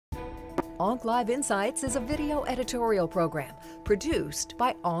Onc Live Insights is a video editorial program produced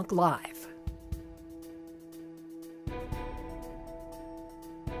by Onc Live.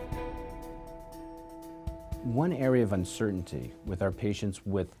 One area of uncertainty with our patients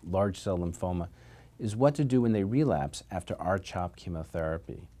with large cell lymphoma is what to do when they relapse after R-CHOP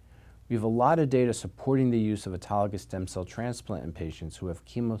chemotherapy. We have a lot of data supporting the use of autologous stem cell transplant in patients who have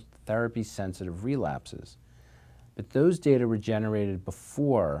chemotherapy-sensitive relapses. But those data were generated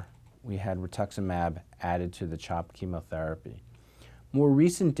before we had rituximab added to the CHOP chemotherapy. More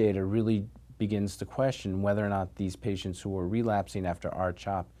recent data really begins to question whether or not these patients who are relapsing after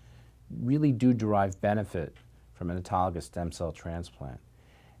R-CHOP really do derive benefit from an autologous stem cell transplant.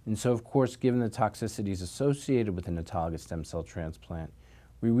 And so, of course, given the toxicities associated with an autologous stem cell transplant,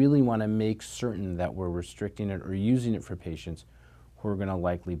 we really want to make certain that we're restricting it or using it for patients who are going to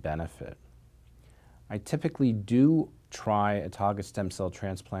likely benefit. I typically do try autologous stem cell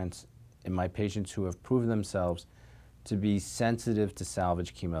transplants in my patients who have proven themselves to be sensitive to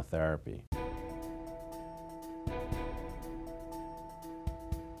salvage chemotherapy.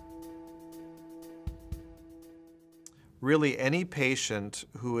 Really, any patient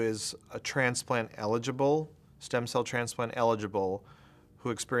who is a transplant eligible, stem cell transplant eligible, who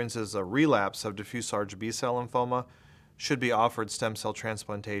experiences a relapse of diffuse large B-cell lymphoma should be offered stem cell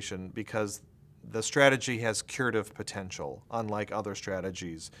transplantation because the strategy has curative potential, unlike other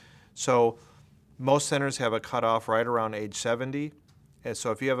strategies. So most centers have a cutoff right around age 70. And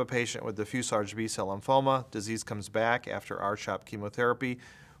so if you have a patient with diffuse large B-cell lymphoma, disease comes back after R-CHOP chemotherapy,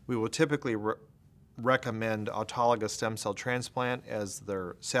 we will typically recommend autologous stem cell transplant as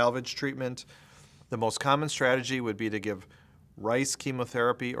their salvage treatment. The most common strategy would be to give rice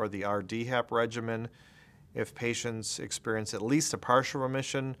chemotherapy or the RDHAP regimen. If patients experience at least a partial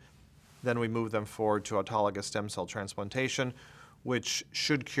remission, then we move them forward to autologous stem cell transplantation, which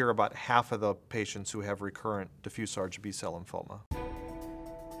should cure about half of the patients who have recurrent diffuse large B-cell lymphoma.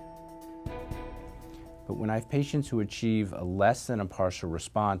 But when I have patients who achieve a less than a partial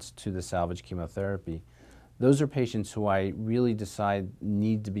response to the salvage chemotherapy, those are patients who I really decide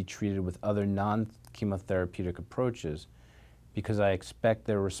need to be treated with other non-chemotherapeutic approaches because I expect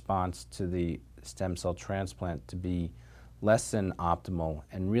their response to the stem cell transplant to be less than optimal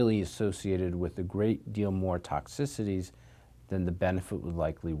and really associated with a great deal more toxicities than the benefit would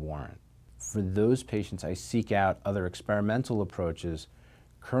likely warrant. For those patients, I seek out other experimental approaches,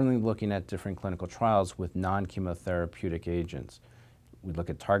 currently looking at different clinical trials with non-chemotherapeutic agents. We look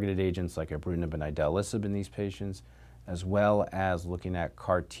at targeted agents like ibrutinib and idelalisib in these patients, as well as looking at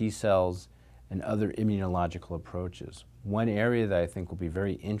CAR T cells and other immunological approaches. One area that I think will be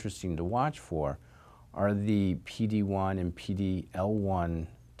very interesting to watch for are the PD-1 and PD-L1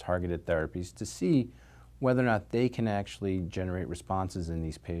 targeted therapies to see whether or not they can actually generate responses in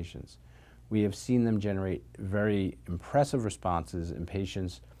these patients. We have seen them generate very impressive responses in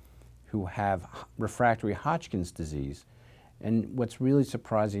patients who have refractory Hodgkin's disease. And what's really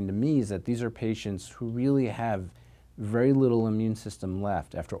surprising to me is that these are patients who really have very little immune system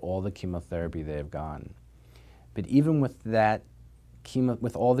left after all the chemotherapy they have gotten. But even with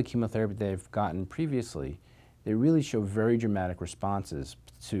with all the chemotherapy they've gotten previously, they really show very dramatic responses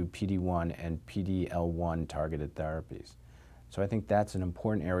to PD-1 and PD-L1 targeted therapies. So I think that's an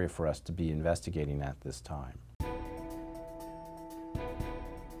important area for us to be investigating at this time.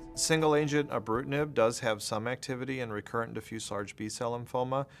 Single agent ibrutinib does have some activity in recurrent diffuse large B-cell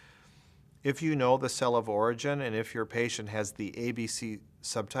lymphoma. If you know the cell of origin and if your patient has the ABC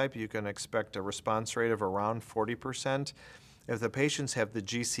subtype, you can expect a response rate of around 40%. If the patients have the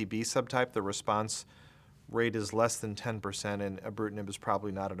GCB subtype, the response rate is less than 10%, and ibrutinib is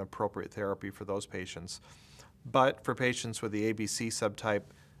probably not an appropriate therapy for those patients. But for patients with the ABC subtype,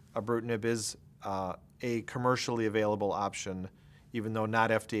 ibrutinib is a commercially available option, even though not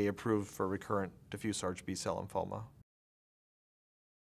FDA approved for recurrent diffuse large B-cell lymphoma.